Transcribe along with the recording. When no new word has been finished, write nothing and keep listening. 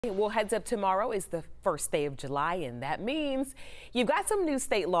Well, heads up, tomorrow is the first day of July, and that means you've got some new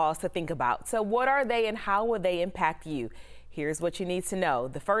state laws to think about. So what are they and how will they impact you? Here's what you need to know.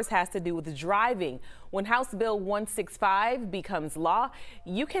 The first has to do with driving. When House Bill 165 becomes law,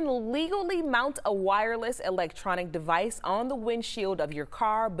 you can legally mount a wireless electronic device on the windshield of your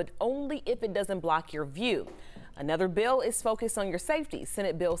car, but only if it doesn't block your view. Another bill is focused on your safety.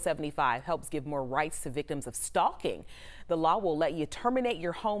 Senate Bill 75 helps give more rights to victims of stalking. The law will let you terminate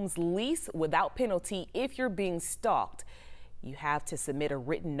your home's lease without penalty if you're being stalked. You have to submit a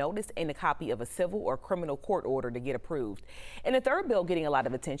written notice and a copy of a civil or criminal court order to get approved. And the third bill getting a lot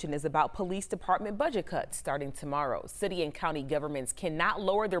of attention is about police department budget cuts starting tomorrow. City and county governments cannot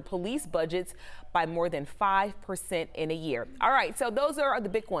lower their police budgets by more than 5% in a year. All right, so those are the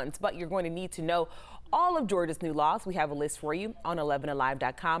big ones, but you're going to need to know all of Georgia's new laws. We have a list for you on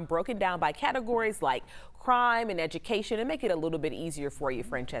 11alive.com, broken down by categories like crime and education, and make it a little bit easier for you,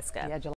 Francesca. Yeah,